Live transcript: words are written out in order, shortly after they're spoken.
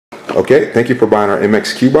Okay, thank you for buying our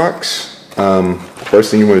MXQ box. First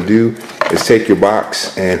thing you want to do is take your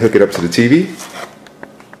box and hook it up to the TV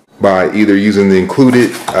by either using the included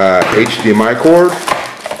HDMI cord,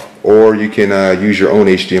 or you can use your own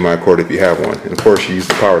HDMI cord if you have one. And of course you use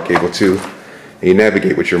the power cable too, and you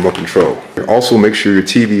navigate with your remote control. Also make sure your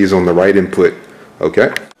TV is on the right input.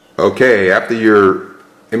 Okay, after your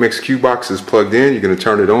MXQ box is plugged in, you're going to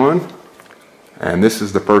turn it on, and this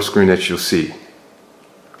is the first screen that you'll see.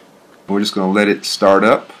 We're just going to let it start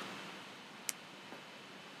up.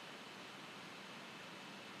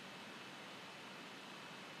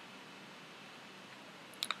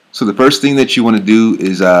 So the first thing that you want to do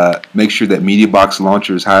is make sure that Media Box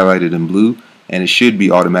Launcher is highlighted in blue, and it should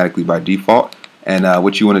be automatically by default. And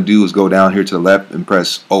what you want to do is go down here to the left and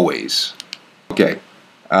press Always. Okay,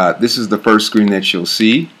 this is the first screen that you'll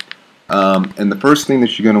see. And the first thing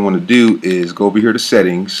that you're going to want to do is go over here to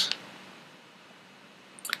Settings,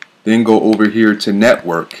 then go over here to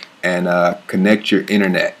Network and connect your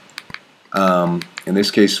internet. In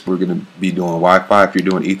this case we're going to be doing Wi-Fi. If you're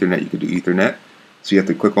doing Ethernet, you could do Ethernet. So you have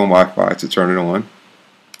to click on Wi-Fi to turn it on,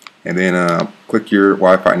 and then click your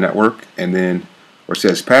Wi-Fi network, and then where it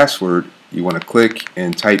says password, you want to click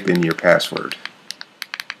and type in your password.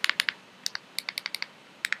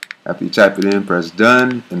 After you type it in, press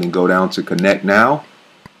done, and then go down to connect now.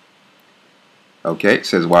 Okay, it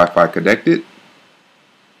says Wi-Fi connected.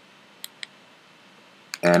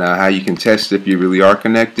 And how you can test if you really are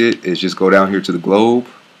connected is just go down here to the globe,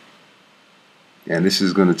 and this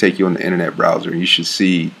is going to take you on the internet browser. You should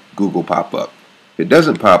see Google pop up. If it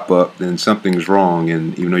doesn't pop up, then something's wrong,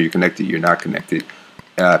 and even though you're connected, you're not connected.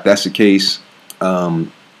 If that's the case,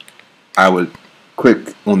 I would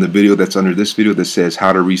click on the video that's under this video that says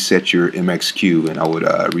how to reset your MXQ, and I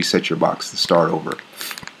would reset your box to start over.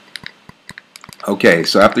 Okay,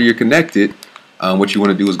 so after you're connected, what you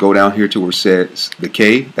want to do is go down here to where it says the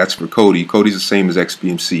K. That's for Kodi. Kodi's the same as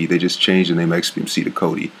XBMC. They just changed the name of XBMC to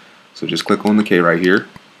Kodi. So just click on the K right here,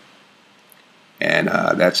 and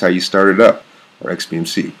that's how you start it up, or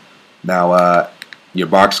XBMC. Now your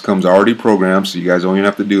box comes already programmed, so you guys don't even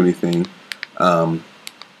have to do anything. And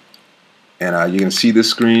you're going to see this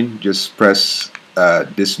screen. Just press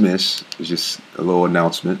dismiss. It's just a little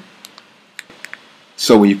announcement.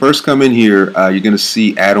 So when you first come in here, you're going to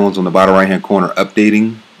see add-ons on the bottom right hand corner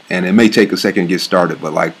updating, and it may take a second to get started,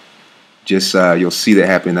 but like just you'll see that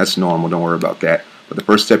happen. That's normal, don't worry about that. But the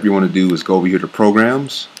first step you want to do is go over here to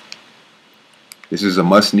Programs. This is a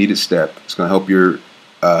must needed step. It's going to help your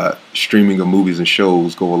streaming of movies and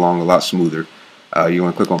shows go along a lot smoother. You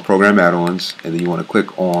want to click on Program Add-ons, and then you want to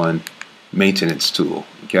click on Maintenance Tool.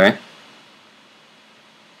 Okay.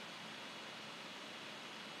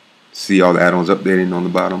 See all the add-ons updating on the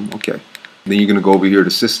bottom. Okay. Then you're going to go over here to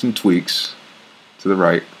System Tweaks to the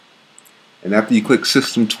right, and after you click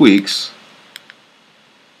System Tweaks,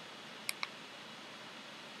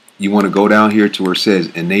 you want to go down here to where it says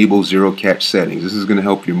Enable Zero Catch Settings. This is going to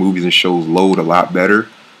help your movies and shows load a lot better.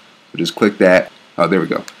 So just click that. Oh, there we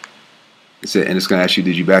go. And it's going to ask you,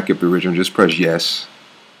 did you back up the original? Just press yes,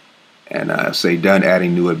 and say done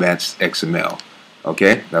adding new advanced XML.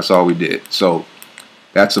 Okay, that's all we did. So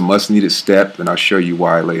that's a must needed step, and I'll show you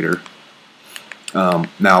why later.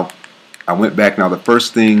 Now I went back. Now the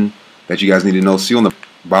first thing that you guys need to know, see on the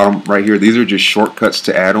bottom right here, these are just shortcuts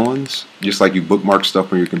to add-ons, just like you bookmark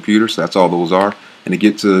stuff on your computer. So that's all those are. And to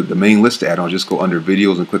get to the main list of add-ons, just go under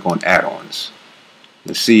Videos and click on Add-ons.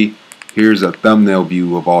 And see, here's a thumbnail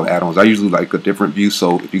view of all the add-ons. I usually like a different view,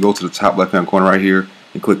 so if you go to the top left-hand corner right here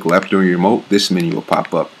and click left on your remote, this menu will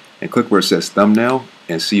pop up. And click where it says Thumbnail,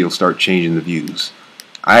 and see, you'll start changing the views.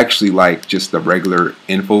 I actually like just the regular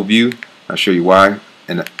info view. I'll show you why.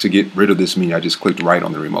 And to get rid of this menu, I just clicked right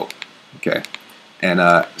on the remote. Okay.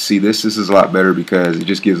 And see, this is a lot better because it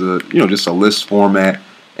just gives a just a list format,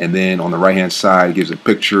 and then on the right hand side it gives a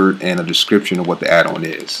picture and a description of what the add-on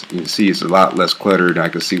is. You can see it's a lot less cluttered, and I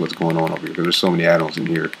can see what's going on over here because there's so many add-ons in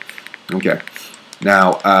here. Okay,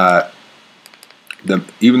 now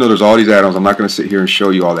even though there's all these add-ons, I'm not going to sit here and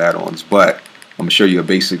show you all the add-ons, but I'm going to show you a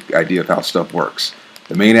basic idea of how stuff works.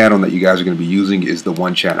 The main add-on that you guys are going to be using is the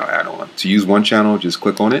One Channel add-on. To use One Channel, just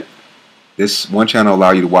click on it. This One Channel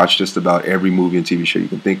allows you to watch just about every movie and TV show you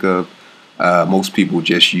can think of. Most people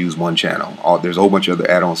just use One Channel. There's a whole bunch of other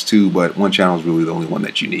add-ons too, but One Channel is really the only one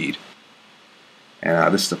that you need.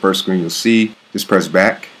 And this is the first screen you'll see. Just press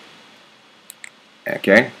back.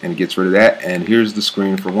 Okay, and it gets rid of that. And here's the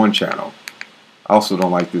screen for One Channel. I also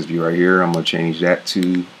don't like this view right here. I'm going to change that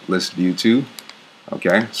to List View 2.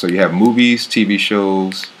 Okay, so you have movies, TV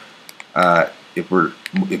shows. If we're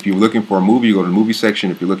If you're looking for a movie, you go to the movie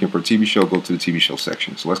section. If you're looking for a TV show, go to the TV show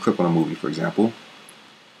section. So let's click on a movie, for example.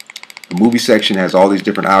 The movie section has all these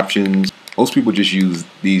different options. Most people just use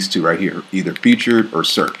these two right here, either featured or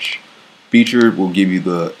search. Featured will give you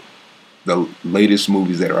the latest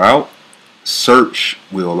movies that are out. Search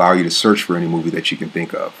will allow you to search for any movie that you can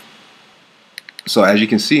think of. So as you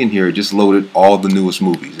can see in here, it just loaded all the newest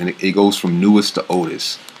movies, and it goes from newest to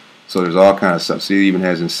oldest. So there's all kind of stuff. See, it even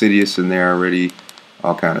has Insidious in there already,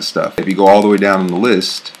 all kind of stuff. If you go all the way down on the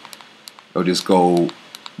list, it'll just go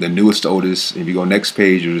the newest to oldest. If you go next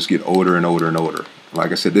page, you'll just get older and older and older.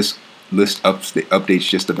 Like I said, this list updates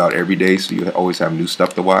just about every day, so you always have new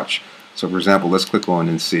stuff to watch. So for example, let's click on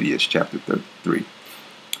Insidious chapter 3.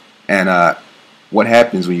 And what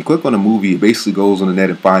happens when you click on a movie, it basically goes on the net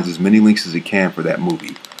and finds as many links as it can for that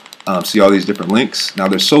movie. See all these different links? Now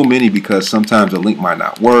there's so many because sometimes a link might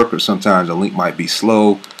not work, or sometimes a link might be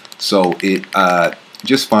slow. So it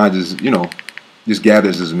just finds as, just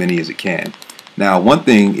gathers as many as it can. Now one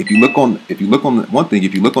thing, if you look on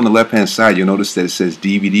the left-hand side, you'll notice that it says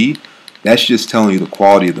DVD. That's just telling you the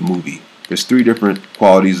quality of the movie. There's 3 different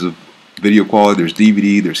qualities of video quality. There's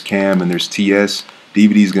DVD, there's CAM, and there's TS.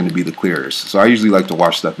 DVD is going to be the clearest. So I usually like to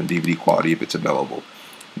watch stuff in DVD quality if it's available.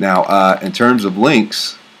 Now, in terms of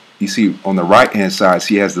links, you see on the right-hand side,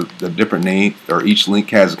 he has the different name, or each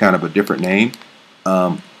link has kind of a different name.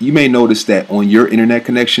 You may notice that on your internet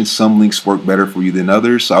connection, some links work better for you than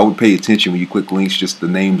others. So I would pay attention when you click links, just the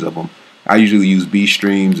names of them. I usually use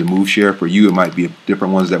B-Streams and MoveShare. For you, it might be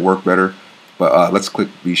different ones that work better. But let's click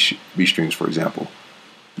B-Streams, for example.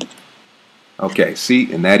 Okay,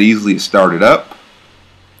 see, and that easily is started up.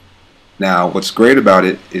 Now, what's great about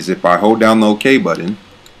it is if I hold down the OK button,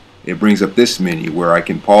 it brings up this menu where I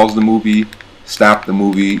can pause the movie, stop the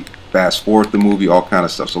movie, fast forward the movie, all kind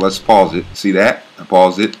of stuff. So let's pause it. See that? I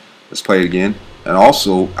paused it. Let's play it again. And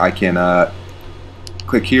also, I can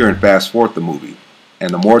click here and fast forward the movie.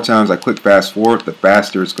 And the more times I click fast forward, the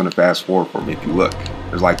faster it's going to fast forward for me. If you look,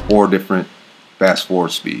 there's like 4 different fast forward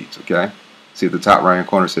speeds. Okay. See at the top right hand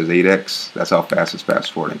corner it says 8x. That's how fast it's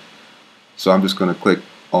fast forwarding. So I'm just going to click.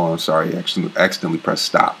 Oh, I'm sorry. I accidentally pressed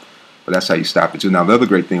stop. But that's how you stop it too. Now the other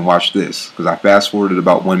great thing, watch this, because I fast forwarded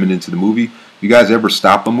about 1 minute into the movie. You guys ever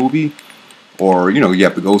stop a movie, or you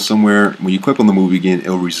have to go somewhere? When you click on the movie again,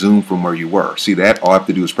 it'll resume from where you were. See that? All I have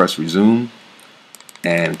to do is press resume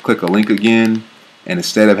and click a link again. And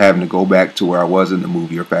instead of having to go back to where I was in the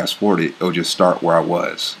movie or fast forward it, it'll just start where I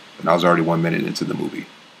was. And I was already 1 minute into the movie.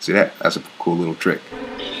 See that? That's a cool little trick.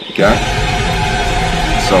 Okay?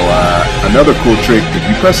 So another cool trick, if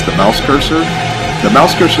you press the mouse cursor on the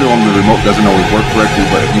remote doesn't always work correctly,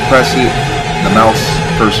 but if you press it, the mouse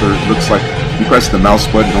cursor looks like, you press the mouse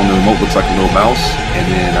button on the remote, looks like a little mouse,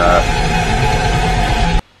 and then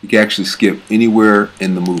you can actually skip anywhere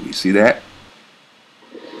in the movie. See that?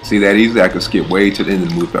 See that easily? I can skip way to the end of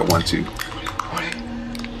the movie if I want to.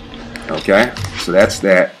 Okay, so that's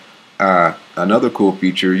that. Another cool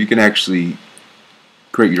feature, you can actually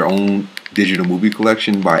create your own digital movie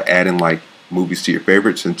collection by adding like movies to your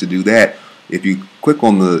favorites. And to do that, if you click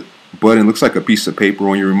on the button, it looks like a piece of paper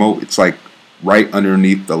on your remote. It's like right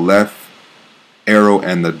underneath the left arrow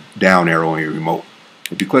and the down arrow on your remote.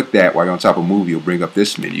 If you click that while you're on top of a movie, it'll bring up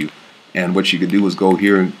this menu. And what you can do is go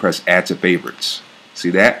here and press add to favorites. See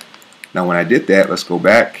that? Now when I did that, let's go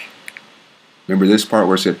back. Remember this part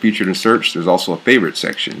where it said featured and search? There's also a favorite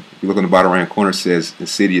section. If you look on the bottom right hand corner, it says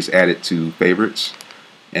Insidious added to favorites.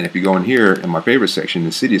 And if you go in here in my favorite section,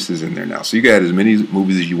 Insidious is in there now. So you can add as many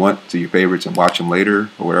movies as you want to your favorites and watch them later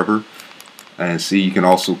or whatever. And see, you can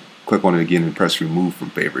also click on it again and press remove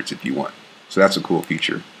from favorites if you want. So that's a cool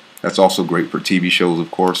feature. That's also great for TV shows, of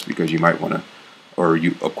course, because you might want to,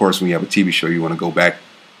 of course, when you have a TV show, you want to go back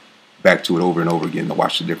to it over and over again to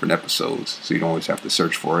watch the different episodes. So you don't always have to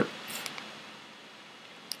search for it.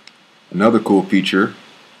 Another cool feature,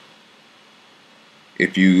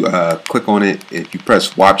 if you click on it, if you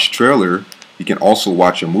press watch trailer, you can also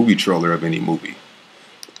watch a movie trailer of any movie.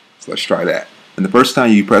 So let's try that. And the first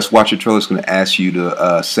time you press watch a trailer, it's going to ask you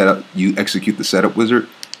to execute the setup wizard.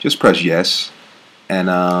 Just press yes,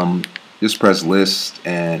 and just press list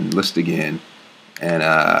and list again, and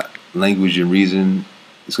language and reason.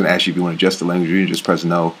 It's going to ask you if you want to adjust the language region. Just press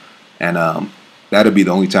no, and that'll be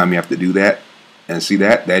the only time you have to do that. And see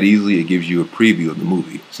that easily it gives you a preview of the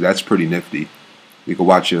movie. So that's pretty nifty. You can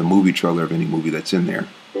watch a movie trailer of any movie that's in there.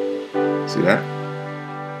 See that?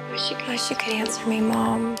 Wish you could answer me,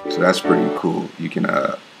 Mom. So that's pretty cool. You can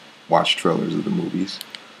watch trailers of the movies.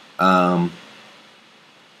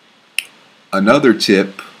 Another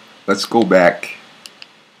tip. Let's go back.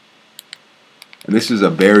 And this is a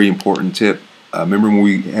very important tip. Remember when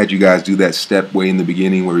we had you guys do that step way in the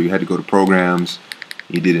beginning where you had to go to programs,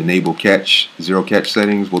 you did enable catch, zero catch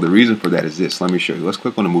settings? Well, the reason for that is this. Let me show you. Let's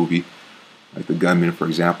click on a movie, like The Gunman, for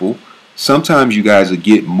example. Sometimes you guys will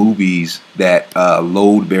get movies that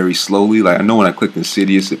load very slowly. Like I know when I clicked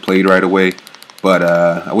Insidious, it played right away. But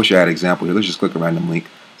I wish I had an example here. Let's just click a random link.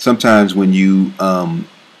 Sometimes when you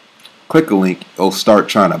click a link, it'll start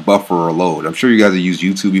trying to buffer or load. I'm sure you guys have used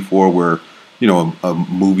YouTube before where, you know, a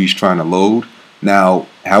movie's trying to load. Now,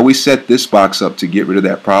 how we set this box up to get rid of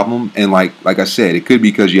that problem, and like I said, it could be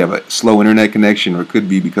because you have a slow internet connection, or it could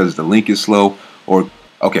be because the link is slow, or,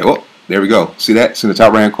 okay, well, there we go. See that? It's in the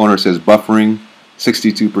top right hand corner. It says buffering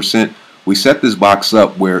 62%. We set this box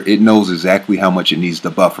up where it knows exactly how much it needs to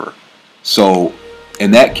buffer. So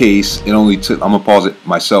in that case, it only took, I'm going to pause it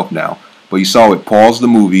myself now, but you saw it paused the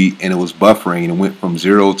movie and it was buffering and it went from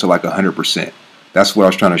 0 to like 100%. That's what I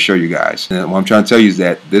was trying to show you guys. And what I'm trying to tell you is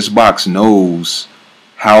that this box knows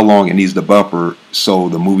how long it needs to buffer so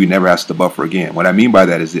the movie never has to buffer again. What I mean by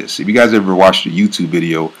that is this. If you guys ever watched a YouTube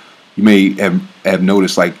video, you may have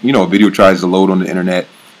noticed, like, you know, a video tries to load on the internet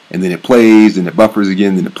and then it plays and it buffers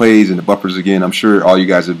again, then it plays and it buffers again. I'm sure all you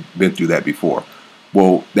guys have been through that before.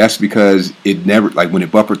 Well, that's because it never, like when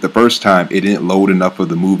it buffered the first time, it didn't load enough of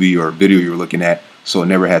the movie or video you were looking at, so it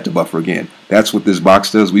never had to buffer again. That's what this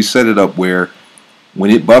box does. We set it up where when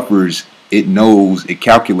it buffers, it knows, it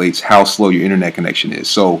calculates how slow your internet connection is.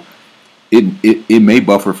 So it may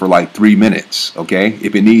buffer for like 3 minutes, okay,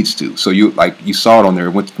 if it needs to. So you saw it on there,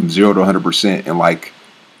 it went from 0 to 100% in like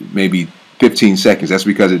maybe 15 seconds. That's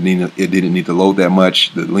because it didn't need to load that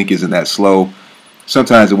much. The link isn't that slow.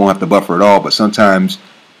 Sometimes it won't have to buffer at all, but sometimes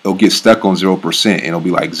it'll get stuck on 0% and it'll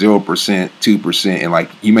be like 0%, 2%, and like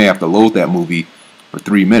you may have to load that movie for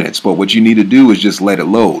 3 minutes. But what you need to do is just let it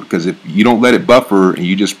load, because if you don't let it buffer and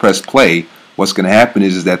you just press play, what's going to happen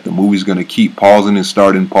is that the movie's going to keep pausing and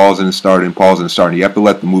starting, pausing and starting, pausing and starting. You have to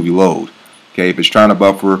let the movie load. Okay, if it's trying to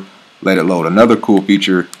buffer, let it load. Another cool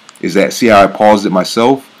feature is that, see how I paused it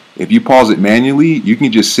myself? If you pause it manually, you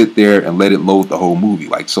can just sit there and let it load the whole movie.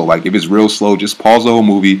 Like if it's real slow, just pause the whole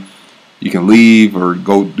movie. You can leave or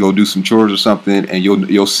go do some chores or something, and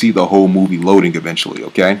you'll see the whole movie loading eventually.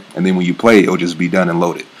 Okay, and then when you play, it'll just be done and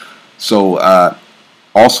loaded. So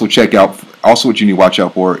also what you need to watch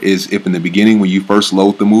out for is if in the beginning when you first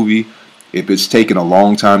load the movie, if it's taking a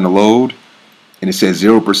long time to load and it says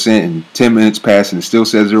 0% and 10 minutes pass and it still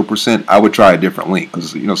says 0%, I would try a different link,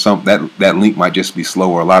 because you know that link might just be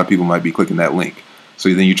slow, or a lot of people might be clicking that link. So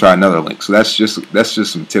then you try another link. So that's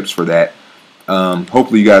just some tips for that.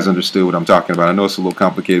 Hopefully you guys understood what I'm talking about. I know it's a little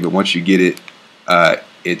complicated, but once you get it,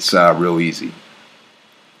 it's real easy.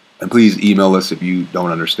 And please email us if you don't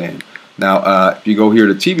understand. Now, if you go here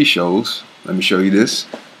to TV shows, let me show you this.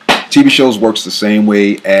 TV shows works the same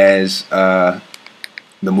way as the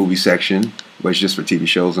movie section, but it's just for TV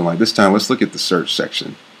shows. And like this time, let's look at the search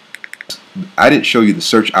section. I didn't show you the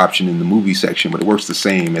search option in the movie section, but it works the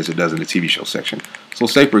same as it does in the TV show section. So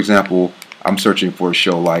say, for example, I'm searching for a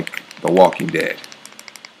show like The Walking Dead.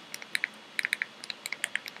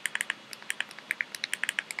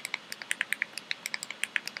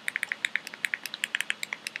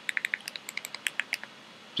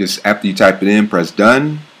 Just after you type it in, press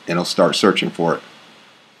done, and it'll start searching for it.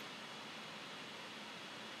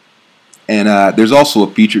 And there's also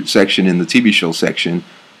a featured section in the TV show section.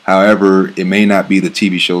 However, it may not be the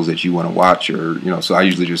TV shows that you want to watch, or so I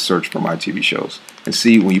usually just search for my TV shows. And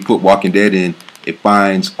see, when you put Walking Dead in, it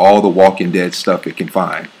finds all the Walking Dead stuff it can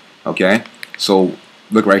find. Okay? So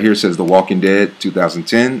look right here, it says The Walking Dead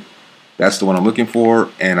 2010. That's the one I'm looking for.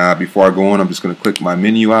 And before I go on, I'm just going to click my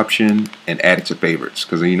menu option and add it to favorites,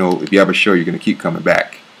 because if you have a show, you're going to keep coming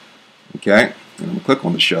back. Okay? And I'm going to click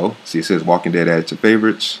on the show. See, it says Walking Dead added to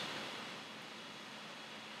favorites.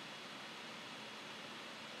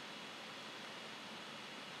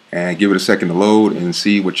 And give it a second to load, and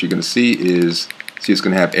see what you're going to see is, it's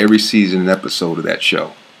going to have every season and episode of that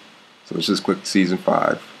show. So let's just click season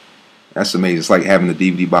 5. That's amazing. It's like having the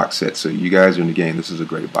DVD box set. So you guys are in the game. This is a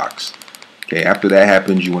great box. Okay, after that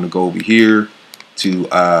happens, you want to go over here to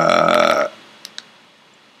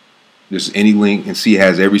just any link and see it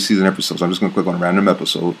has every season episode. So I'm just going to click on a random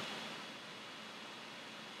episode.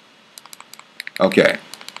 Okay.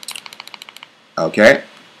 Okay.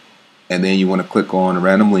 And then you want to click on a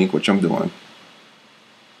random link, which I'm doing.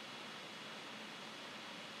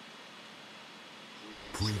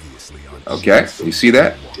 Okay, you see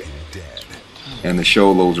that? And the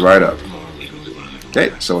show loads right up.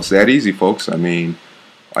 Okay, so it's that easy, folks. I mean,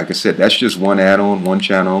 like I said, that's just one add-on, one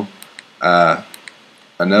channel.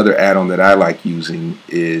 another add-on that I like using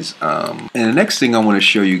is, and the next thing I want to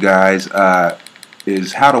show you guys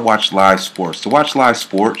is how to watch live sports. To watch live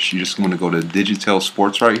sports, you just want to go to Digital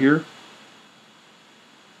Sports right here.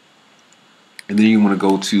 And then you want to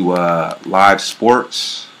go to live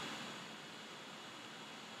sports.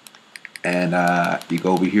 And you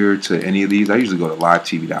go over here to any of these. I usually go to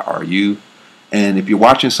livetv.ru. And if you're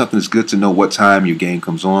watching something, it's good to know what time your game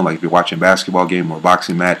comes on. Like if you're watching a basketball game or a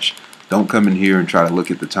boxing match, don't come in here and try to look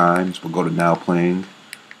at the times. We'll go to now playing.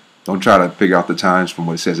 Don't try to figure out the times from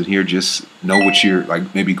what it says in here. Just know what you're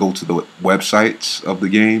like. Maybe go to the websites of the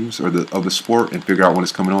games or of the sport and figure out when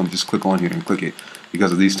it's coming on. Just click on here and click it,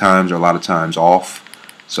 because of these times are a lot of times off.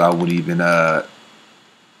 So I wouldn't even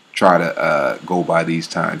try to go by these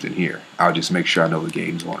times in here. I'll just make sure I know the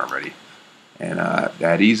game's on already. And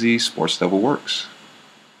that easy, Sports Double works.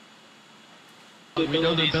 We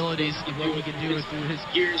know the abilities of what he can do through his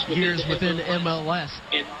years within MLS.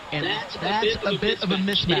 And that's a bit of a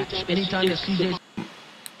mismatch. Anytime that CJ...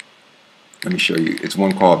 Let me show you. It's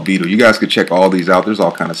one called Beetle. You guys could check all these out. There's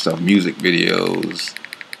all kind of stuff. Music videos,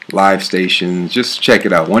 live stations. Just check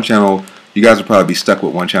it out. One channel, you guys will probably be stuck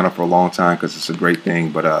with one channel for a long time because it's a great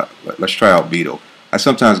thing. But let's try out Beetle. I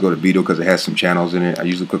sometimes go to Beetle because it has some channels in it. I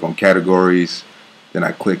usually click on categories. Then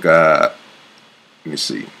I click, let me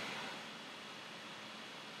see.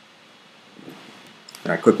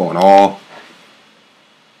 And I click on all.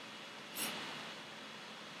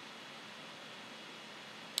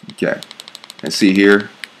 Okay. And see here,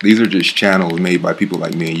 these are just channels made by people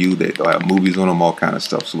like me and you that have movies on them, all kind of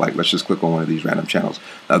stuff. So like, let's just click on one of these random channels.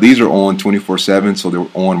 Now these are on 24/7, so they're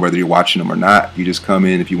on whether you're watching them or not. You just come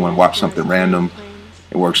in if you want to watch something random.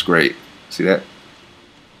 It works great. See that?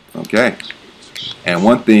 Okay. And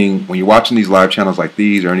one thing, when you're watching these live channels like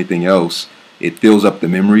these or anything else, it fills up the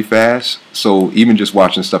memory fast. So even just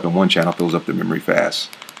watching stuff in one channel fills up the memory fast.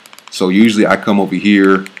 So usually I come over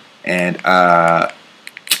here and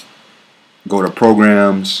go to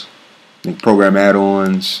programs, and program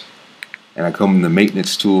add-ons, and I come in the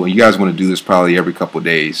maintenance tool. And you guys want to do this probably every couple of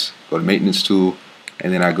days. Go to maintenance tool,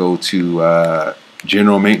 and then I go to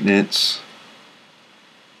general maintenance.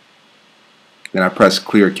 Then I press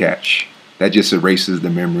clear cache. That just erases the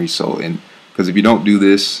memory. So, because if you don't do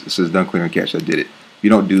this, it says done clearing cache. I did it. If you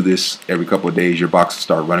don't do this every couple of days, your box will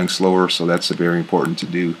start running slower. So that's very important to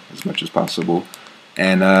do as much as possible.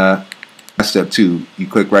 And step 2, you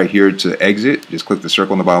click right here to exit. Just click the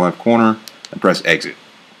circle in the bottom left corner and press exit.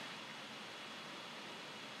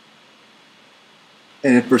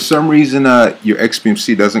 And if for some reason your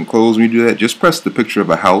XBMC doesn't close when you do that, just press the picture of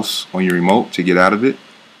a house on your remote to get out of it.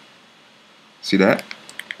 See that?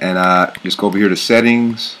 And just go over here to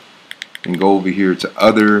settings and go over here to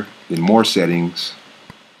other, then more settings,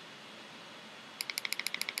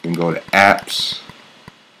 then go to apps,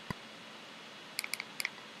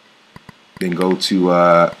 then go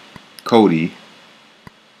to Kodi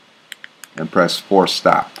and press force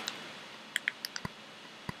stop.